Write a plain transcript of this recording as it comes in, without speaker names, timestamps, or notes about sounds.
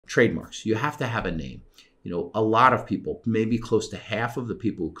trademarks. You have to have a name. A lot of people, maybe close to half of the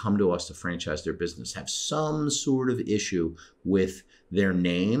people who come to us to franchise their business have some sort of issue with their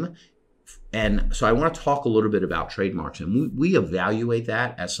name. And so I want to talk a little bit about trademarks, and we evaluate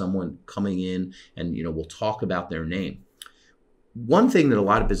that as someone coming in, and we'll talk about their name. One thing that a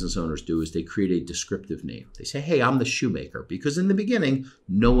lot of business owners do is they create a descriptive name. They say, hey, I'm the shoemaker, because in the beginning,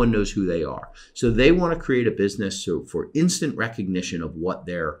 no one knows who they are. So they want to create a business for instant recognition of what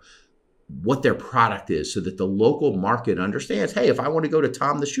their product is, so that the local market understands, hey, if I want to go to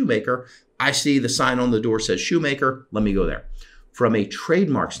Tom the shoemaker, I see the sign on the door says shoemaker, let me go there. From a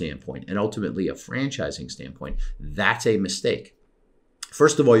trademark standpoint and ultimately a franchising standpoint, that's a mistake.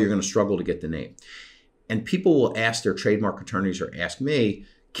 First of all, you're going to struggle to get the name. And people will ask their trademark attorneys or ask me,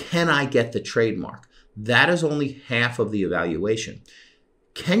 can I get the trademark? That is only half of the evaluation.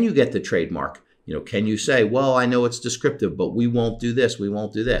 Can you get the trademark? Can you say, well, I know it's descriptive, but we won't do this, we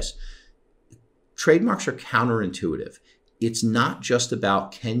won't do this. Trademarks are counterintuitive. It's not just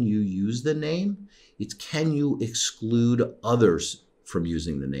about can you use the name, it's can you exclude others from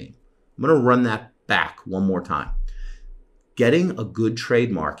using the name. I'm going to run that back one more time. Getting a good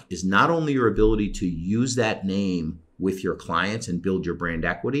trademark is not only your ability to use that name with your clients and build your brand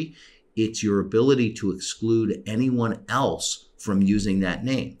equity, it's your ability to exclude anyone else from using that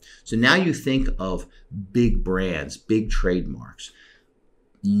name. So now you think of big brands, big trademarks,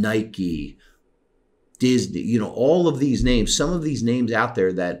 Nike, Disney, all of these names, some of these names out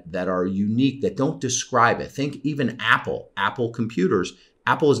there that are unique, that don't describe it. Think even Apple computers.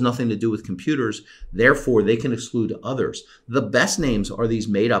 Apple has nothing to do with computers, therefore they can exclude others. The best names are these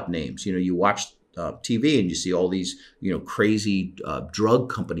made up names. You watch TV and you see all these, crazy drug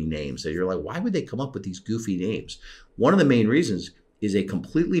company names that you're like, why would they come up with these goofy names? One of the main reasons is a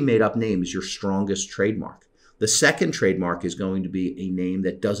completely made up name is your strongest trademark. The second trademark is going to be a name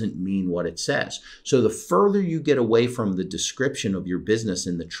that doesn't mean what it says. So the further you get away from the description of your business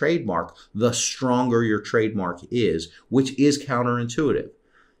in the trademark, the stronger your trademark is, which is counterintuitive.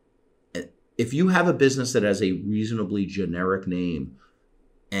 If you have a business that has a reasonably generic name,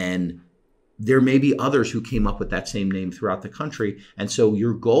 and there may be others who came up with that same name throughout the country, and so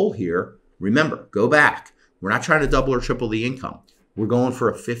your goal here, remember, go back. We're not trying to double or triple the income. We're going for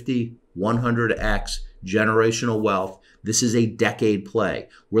a 50, 100x generational wealth. This is a decade play.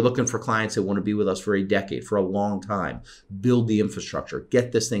 We're looking for clients that want to be with us for a decade, for a long time, build the infrastructure,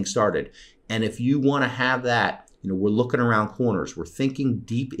 get this thing started. And if you want to have that, we're looking around corners, we're thinking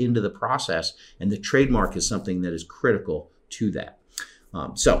deep into the process, and the trademark is something that is critical to that.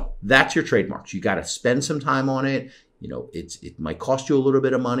 So that's your trademarks. You got to spend some time on it. It might cost you a little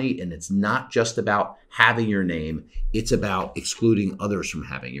bit of money, and it's not just about having your name. It's about excluding others from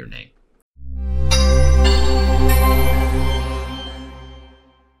having your name.